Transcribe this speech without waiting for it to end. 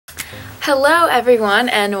Hello everyone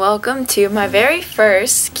and welcome to my very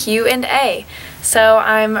first Q&A. So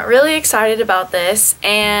I'm really excited about this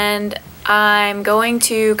and I'm going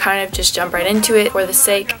to kind of just jump right into it for the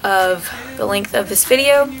sake of the length of this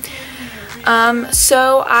video.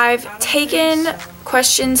 So I've taken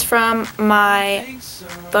questions from my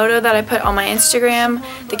photo that I put on my Instagram,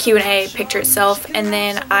 the Q&A picture itself, and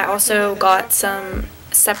then I also got some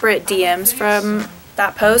separate DMs from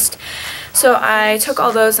that post. So I took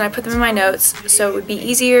all those and I put them in my notes so it would be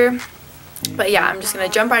easier. But yeah, I'm just going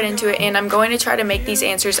to jump right into it and I'm going to try to make these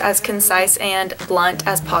answers as concise and blunt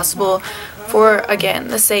as possible for, again,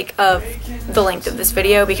 the sake of the length of this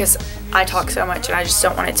video, because I talk so much and I just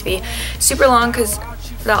don't want it to be super long because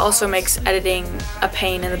that also makes editing a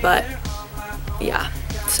pain in the butt. Yeah,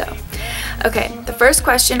 so okay, the first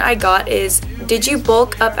question I got is, did you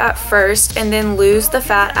bulk up at first and then lose the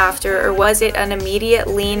fat after, or was it an immediate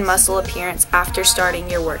lean muscle appearance after starting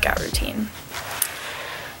your workout routine?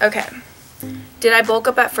 Okay, did I bulk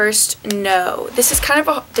up at first? No. This is kind of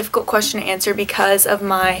a difficult question to answer because of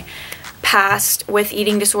my past with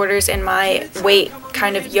eating disorders and my weight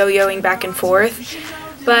kind of yo-yoing back and forth.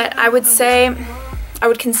 But I would say I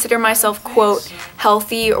would consider myself, quote,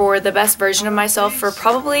 healthy or the best version of myself for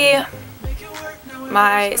probably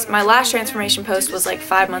my last transformation post was like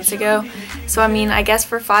 5 months ago. So I mean, I guess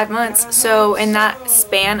for 5 months. So in that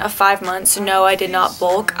span of 5 months, no, I did not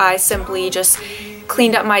bulk. I simply just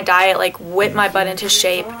cleaned up my diet, like whipped my butt into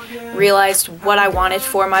shape, realized what I wanted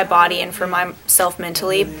for my body and for myself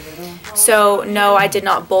mentally. So no, I did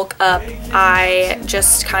not bulk up. I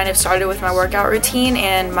just kind of started with my workout routine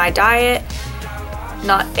and my diet.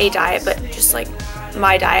 Not a diet, but just like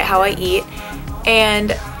my diet, how I eat.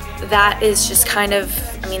 And that is just kind of,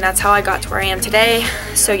 I mean, that's how I got to where I am today.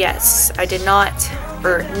 So yes, I did not,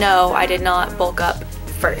 or no, I did not bulk up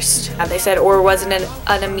first, as they said, or was it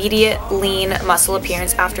an immediate lean muscle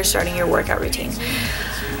appearance after starting your workout routine?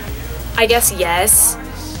 I guess yes,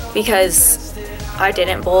 because I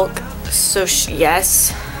didn't bulk, so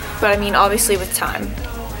yes, but I mean, obviously with time.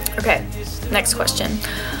 Okay, next question.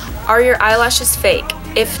 Are your eyelashes fake?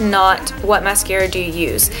 If not, what mascara do you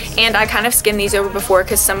use? And I kind of skimmed these over before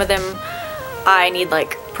because some of them I need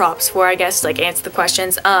like props for, I guess, like answer the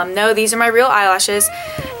questions. No, these are my real eyelashes.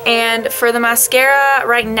 And for the mascara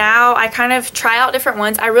right now, I kind of try out different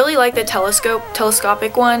ones. I really like the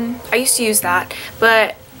telescopic one. I used to use that,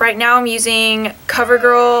 but right now I'm using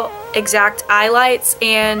CoverGirl Exact Eye Lights,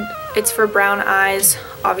 and it's for brown eyes,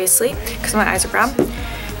 obviously, because my eyes are brown.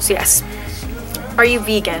 So yes. Are you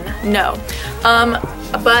vegan? No.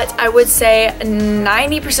 But I would say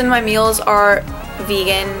 90% of my meals are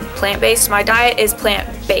vegan, plant-based. My diet is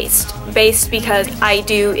plant-based because I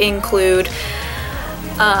do include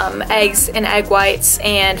eggs and egg whites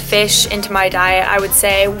and fish into my diet. I would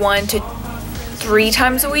say 1 to 3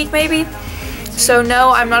 times a week maybe. So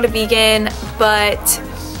no, I'm not a vegan, but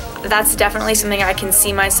that's definitely something I can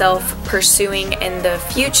see myself pursuing in the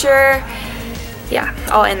future. Yeah,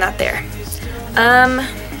 I'll end that there.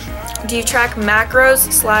 Do you track macros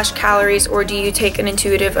 / calories, or do you take an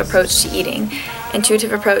intuitive approach to eating?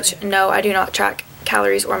 Intuitive approach, no, I do not track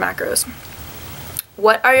calories or macros.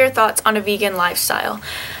 What are your thoughts on a vegan lifestyle?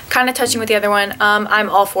 Kind of touching with the other one, I'm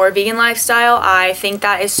all for a vegan lifestyle. I think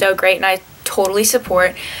that is so great and I totally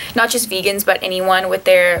support not just vegans but anyone with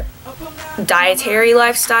their dietary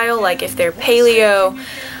lifestyle, like if they're paleo,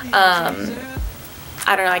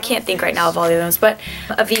 I don't know, I can't think right now of all the others, but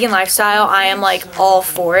a vegan lifestyle, I am like all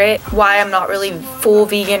for it. Why I'm not really full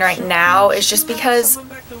vegan right now is just because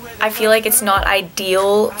I feel like it's not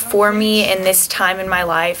ideal for me in this time in my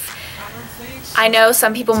life. I know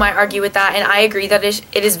some people might argue with that, and I agree that it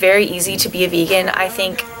is very easy to be a vegan. I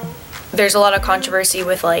think there's a lot of controversy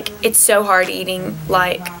with like, it's so hard eating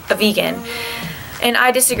like a vegan. And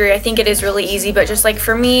I disagree. I think it is really easy, but just like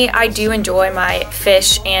for me, I do enjoy my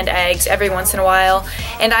fish and eggs every once in a while,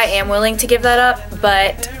 and I am willing to give that up,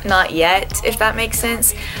 but not yet, if that makes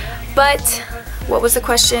sense. But what was the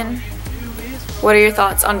question? What are your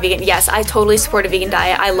thoughts on vegan? Yes, I totally support a vegan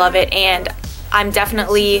diet. I love it, and I'm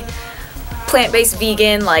definitely plant-based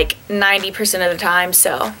vegan like 90% of the time,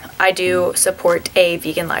 so I do support a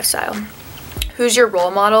vegan lifestyle. Who's your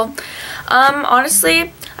role model?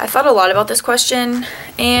 Honestly, I thought a lot about this question,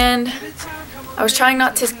 and I was trying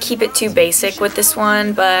not to keep it too basic with this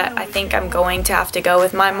one, but I think I'm going to have to go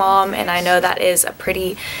with my mom, and I know that is a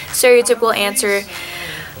pretty stereotypical answer,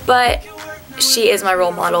 but she is my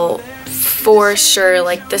role model for sure.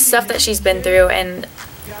 Like the stuff that she's been through and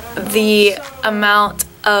the amount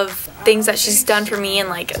of things that she's done for me and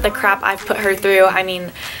like the crap I've put her through, I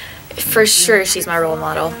mean, for sure she's my role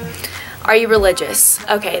model. Are you religious?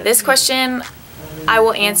 Okay, this question I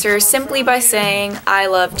will answer simply by saying I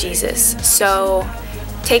love Jesus. So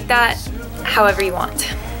take that however you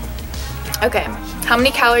want. Okay, how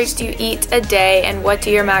many calories do you eat a day and what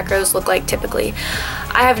do your macros look like typically?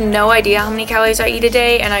 I have no idea how many calories I eat a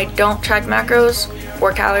day, and I don't track macros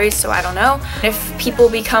or calories, so I don't know. If people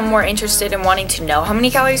become more interested in wanting to know how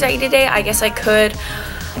many calories I eat a day, I guess I could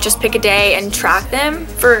just pick a day and track them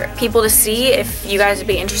for people to see. If you guys would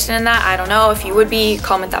be interested in that, I don't know. If you would be,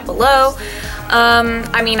 comment that below.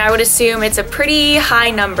 I mean, I would assume it's a pretty high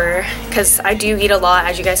number because I do eat a lot,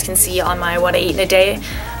 as you guys can see on my what I eat in a day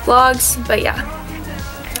vlogs, but yeah.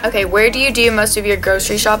 Okay, where do you do most of your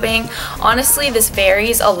grocery shopping? Honestly, this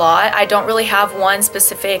varies a lot. I don't really have one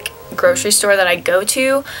specific grocery store that I go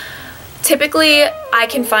to. Typically, I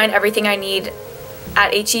can find everything I need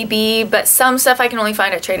at H-E-B, but some stuff I can only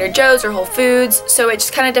find at Trader Joe's or Whole Foods, so it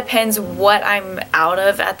just kind of depends what I'm out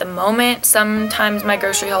of at the moment. Sometimes my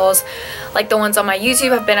grocery hauls, like the ones on my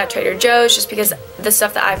YouTube, have been at Trader Joe's just because the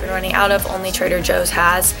stuff that I've been running out of only Trader Joe's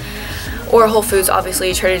has, or Whole Foods.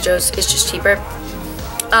 Obviously Trader Joe's is just cheaper.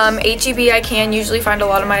 H-E-B, I can usually find a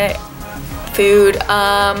lot of my food.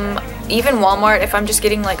 Even Walmart, if I'm just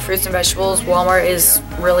getting like fruits and vegetables, Walmart is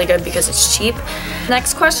really good because it's cheap.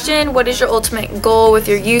 Next question, what is your ultimate goal with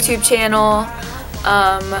your YouTube channel?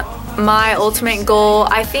 My ultimate goal,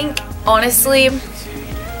 I think, honestly,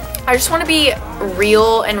 I just want to be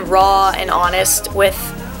real and raw and honest with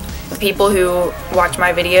the people who watch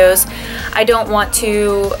my videos. I don't want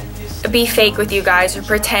to be fake with you guys or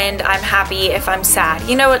pretend I'm happy if I'm sad.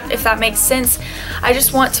 You know what, if that makes sense. I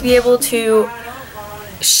just want to be able to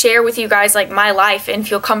share with you guys like my life and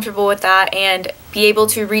feel comfortable with that, and be able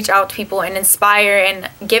to reach out to people and inspire and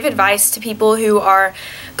give advice to people who are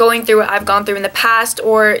going through what I've gone through in the past,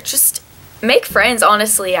 or just make friends,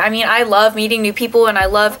 honestly. I mean, I love meeting new people, and I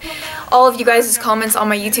love all of you guys' comments on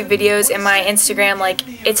my YouTube videos and my Instagram. Like,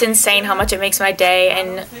 it's insane how much it makes my day,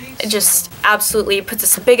 and it just absolutely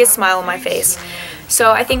puts the biggest smile on my face.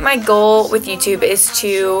 So I think my goal with YouTube is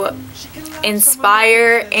to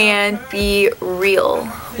inspire and be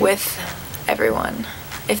real with everyone,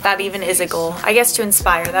 if that even is a goal. I guess to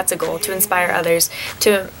inspire, that's a goal, to inspire others,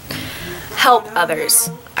 to help others,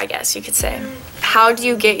 I guess you could say. How do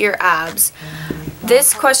you get your abs?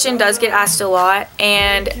 This question does get asked a lot,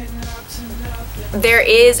 and there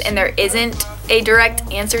is and there isn't a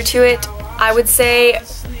direct answer to it. I would say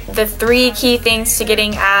the 3 key things to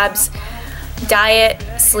getting abs: diet,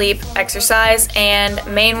 sleep, exercise, and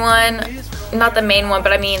main one, not the main one,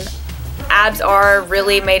 but I mean, abs are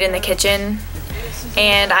really made in the kitchen.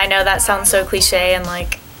 And I know that sounds so cliche and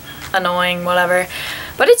like annoying, whatever,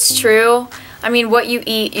 but it's true. I mean, what you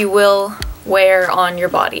eat, you will wear on your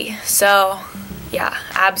body. So yeah,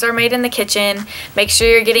 abs are made in the kitchen. Make sure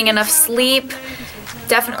you're getting enough sleep.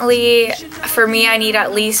 Definitely, for me, I need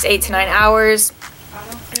at least 8 to 9 hours.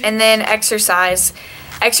 And then exercise.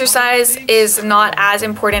 Exercise is not as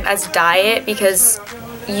important as diet, because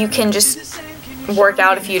you can just work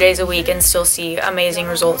out a few days a week and still see amazing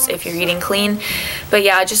results if you're eating clean. But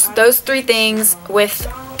yeah, just those 3 things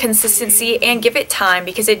with consistency, and give it time,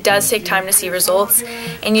 because it does take time to see results,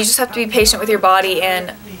 and you just have to be patient with your body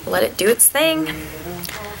and let it do its thing.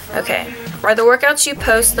 Okay, are the workouts you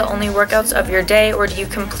post the only workouts of your day, or do you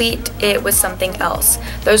complete it with something else?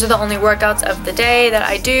 Those are the only workouts of the day that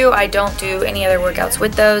I do. I don't do any other workouts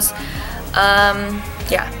with those.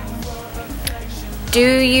 Yeah.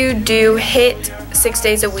 Do you do HIIT 6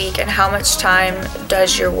 days a week, and how much time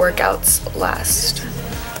does your workouts last?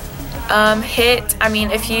 HIIT, I mean,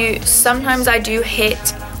 sometimes I do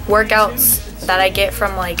HIIT workouts that I get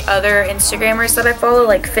from like other Instagrammers that I follow,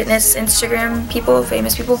 like fitness Instagram people,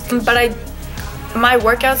 famous people. But my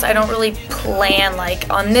workouts, I don't really plan like,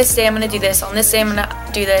 on this day I'm gonna do this, on this day I'm gonna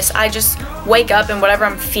do this. I just wake up and whatever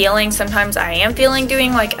I'm feeling. Sometimes I am feeling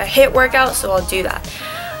doing like a HIIT workout, so I'll do that.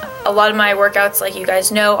 A lot of my workouts, like you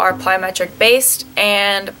guys know, are plyometric based,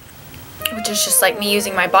 and which is just like me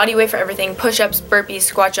using my body weight for everything: push-ups, burpees,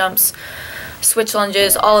 squat jumps, switch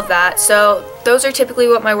lunges, all of that. So those are typically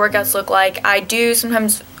what my workouts look like.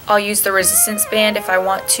 Sometimes I'll use the resistance band if I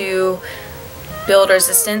want to build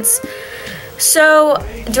resistance. So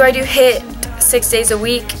do I do HIIT 6 days a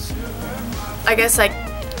week? I guess like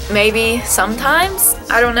maybe sometimes.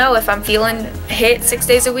 I don't know, if I'm feeling HIIT 6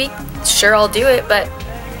 days a week, sure, I'll do it, but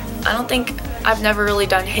I've never really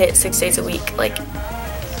done HIIT 6 days a week, like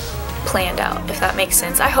planned out, if that makes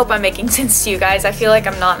sense. I hope I'm making sense to you guys. I feel like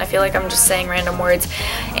I'm not, and I feel like I'm just saying random words.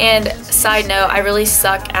 And side note, I really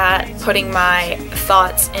suck at putting my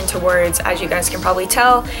thoughts into words, as you guys can probably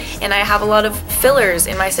tell, and I have a lot of fillers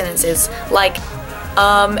in my sentences, like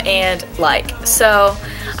and like. So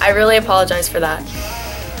I really apologize for that.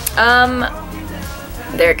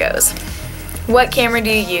 There it goes. What camera do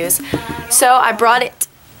you use? So I brought it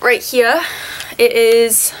right here. It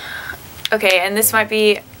is, okay, and this might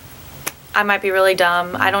be, I might be really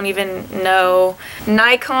dumb. I don't even know.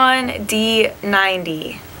 Nikon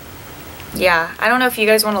D90. Yeah, I don't know if you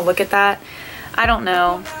guys want to look at that. I don't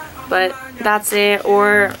know, but that's it.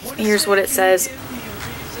 Or here's what it says.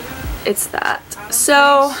 It's that.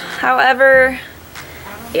 So, however,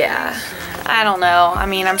 yeah, I don't know. I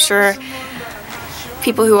mean, I'm sure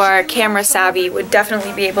people who are camera savvy would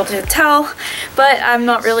definitely be able to tell, but I'm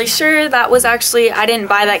not really sure. That was actually, I didn't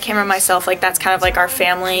buy that camera myself. Like, that's kind of like our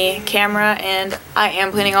family camera, and I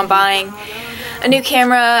am planning on buying a new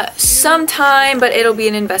camera sometime, but it'll be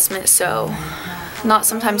an investment, so not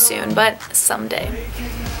sometime soon, but someday.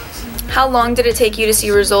 How long did it take you to see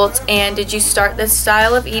results, and did you start the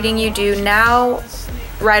style of eating you do now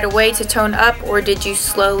right away to tone up, or did you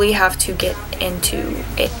slowly have to get into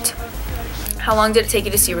it? How long did it take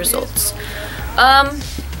you to see results?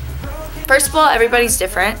 First of all, everybody's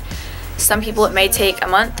different. Some people it may take a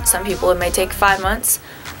month, some people it may take 5 months.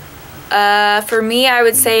 For me, I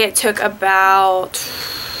would say it took about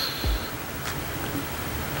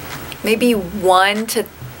maybe 1 to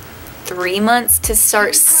 3 months to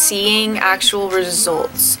start seeing actual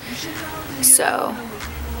results. So,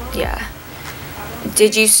 yeah.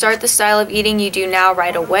 Did you start the style of eating you do now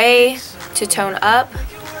right away to tone up?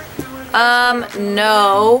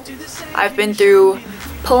 No. I've been through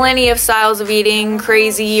plenty of styles of eating,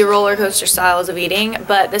 crazy roller coaster styles of eating,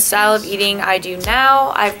 but the style of eating I do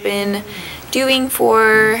now, I've been doing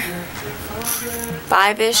for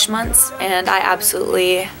 5-ish months, and I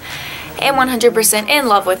absolutely am 100% in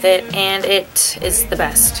love with it, and it is the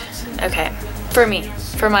best. Okay, for me,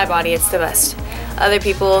 for my body, it's the best. Other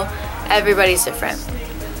people, everybody's different.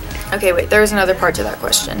 Okay, wait, there was another part to that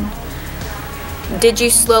question. Did you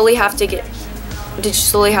slowly have to get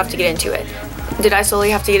into it? Did I slowly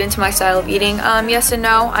have to get into my style of eating? Yes and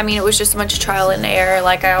no. I mean, it was just a bunch of trial and error,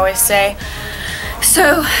 like I always say.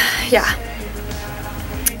 So, yeah.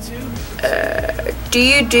 Do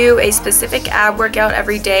you do a specific ab workout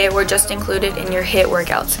every day, or just include it in your HIIT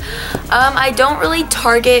workouts? I don't really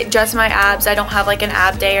target just my abs. I don't have like an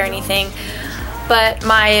ab day or anything. But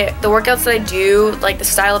the workouts that I do, like the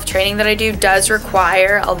style of training that I do, does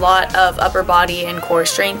require a lot of upper body and core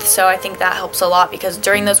strength. So I think that helps a lot, because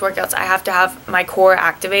during those workouts I have to have my core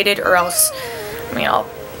activated, or else, I mean, I'll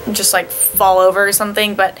just like fall over or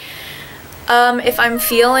something. But if I'm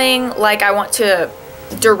feeling like I want to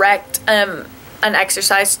direct an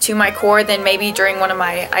exercise to my core, then maybe during one of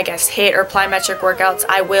my, I guess, HIIT or plyometric workouts,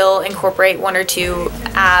 I will incorporate 1 or 2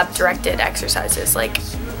 ab directed exercises, like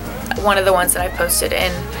one of the ones that I posted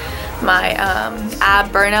in my ab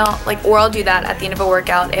burnout, like, or I'll do that at the end of a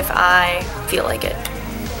workout if I feel like it.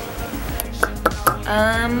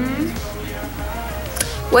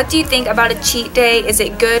 What do you think about a cheat day? Is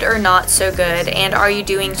it good or not so good? And are you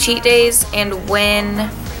doing cheat days, and when?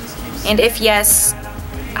 And if yes,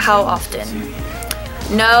 how often?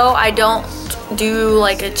 No, I don't do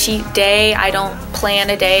like a cheat day. I don't plan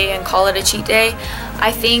a day and call it a cheat day.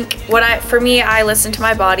 I think for me, I listen to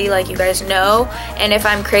my body, like you guys know, and if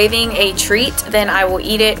I'm craving a treat, then I will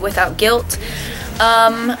eat it without guilt.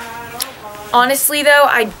 Honestly though,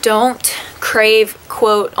 I don't crave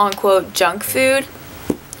quote unquote junk food,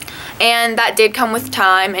 and that did come with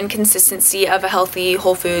time and consistency of a healthy,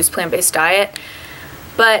 whole foods, plant-based diet.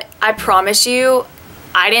 But I promise you,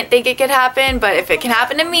 I didn't think it could happen, but if it can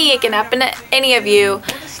happen to me, it can happen to any of you.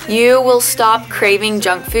 You will stop craving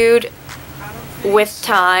junk food with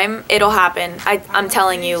time. It'll happen. I'm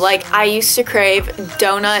telling you. Like, I used to crave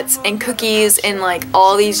donuts and cookies and like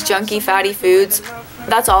all these junky fatty foods.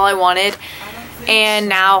 That's all I wanted. And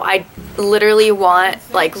now I literally want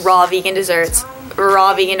like raw vegan desserts,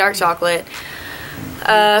 raw vegan dark chocolate,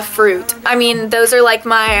 fruit. I mean, those are like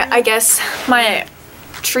I guess my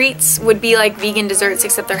treats would be like vegan desserts,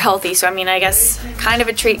 except they're healthy. So I mean, I guess kind of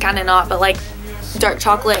a treat, kind of not, but like dark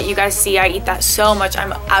chocolate, you guys see I eat that so much.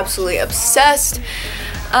 I'm absolutely obsessed.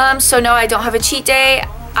 So no, I don't have a cheat day.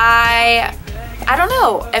 I don't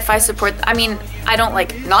know if I support, I mean, I don't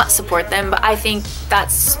like not support them, but I think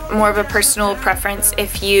that's more of a personal preference.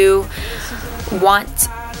 If you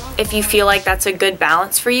feel like that's a good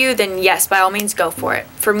balance for you, then yes, by all means go for it.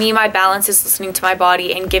 For me, my balance is listening to my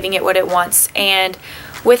body and giving it what it wants, and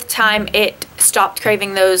with time it stopped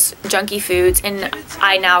craving those junky foods, and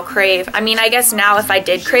I now crave, I mean, I guess now if I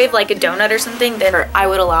did crave like a donut or something, then I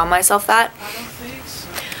would allow myself that,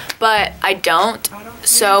 but I don't.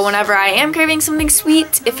 So whenever I am craving something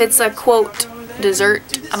sweet, if it's a quote dessert.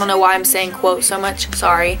 I don't know why I'm saying quote so much,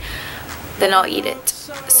 sorry. Then I'll eat it.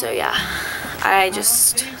 So yeah, I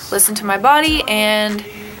just listen to my body and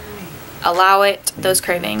allow it those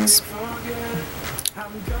cravings.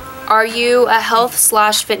 Are you a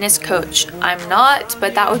health/fitness coach? I'm not,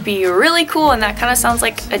 but that would be really cool, and that kind of sounds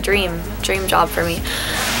like a dream job for me.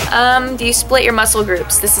 Do you split your muscle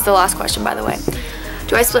groups? This is the last question, by the way.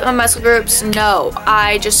 Do I split my muscle groups? No,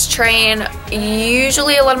 I just train.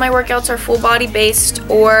 Usually a lot of my workouts are full body based,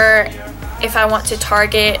 or if I want to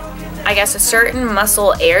target, I guess, a certain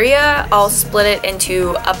muscle area, I'll split it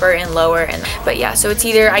into upper and lower. But yeah, so it's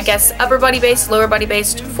either, I guess, upper body based, lower body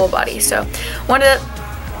based, full body. So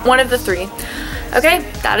one of the three. Okay,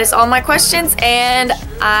 that is all my questions, and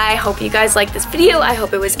I hope you guys liked this video. I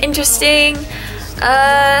hope it was interesting.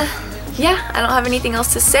 Yeah, I don't have anything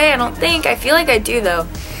else to say, I don't think. I feel like I do, though.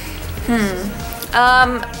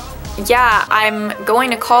 Yeah, I'm going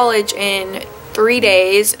to college in 3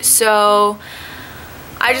 days, so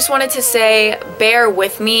I just wanted to say bear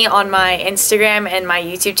with me on my Instagram and my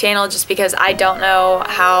YouTube channel, just because I don't know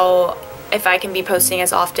if I can be posting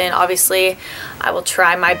as often. Obviously, I will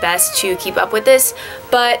try my best to keep up with this,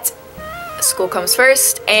 but school comes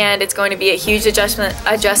first, and it's going to be a huge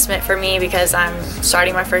adjustment for me because I'm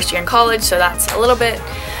starting my first year in college, so that's a little bit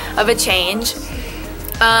of a change.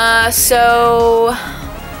 So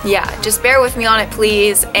yeah, just bear with me on it,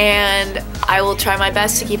 please, and I will try my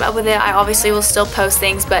best to keep up with it. I obviously will still post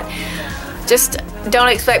things, but just don't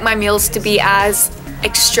expect my meals to be as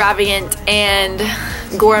extravagant and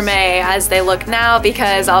gourmet as they look now,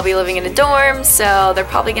 because I'll be living in a dorm, so they're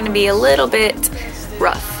probably going to be a little bit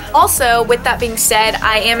rough. Also, with that being said,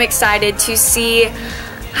 I am excited to see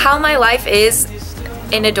how my life is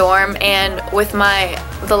in a dorm and with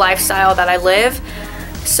the lifestyle that I live.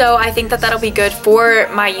 So I think that that'll be good for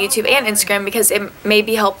my YouTube and Instagram, because it may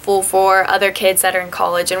be helpful for other kids that are in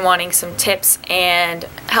college and wanting some tips and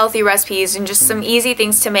healthy recipes and just some easy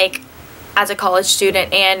things to make as a college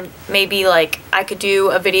student. And maybe like I could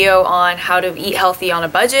do a video on how to eat healthy on a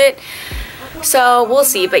budget. So we'll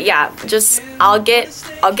see, but yeah, just I'll get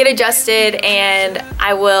adjusted, and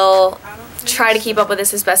I will try to keep up with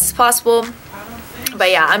this as best as possible.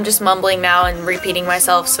 But yeah, I'm just mumbling now and repeating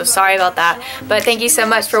myself, so sorry about that. But thank you so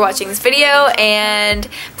much for watching this video, and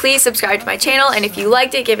please subscribe to my channel, and if you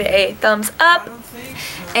liked it, give it a thumbs up.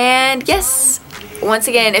 And yes, once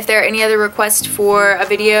again, if there are any other requests for a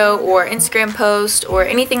video or Instagram post or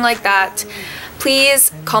anything like that,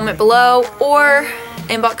 please comment below or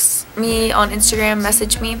inbox me on Instagram,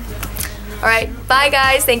 message me. Alright, bye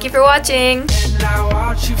guys, thank you for watching.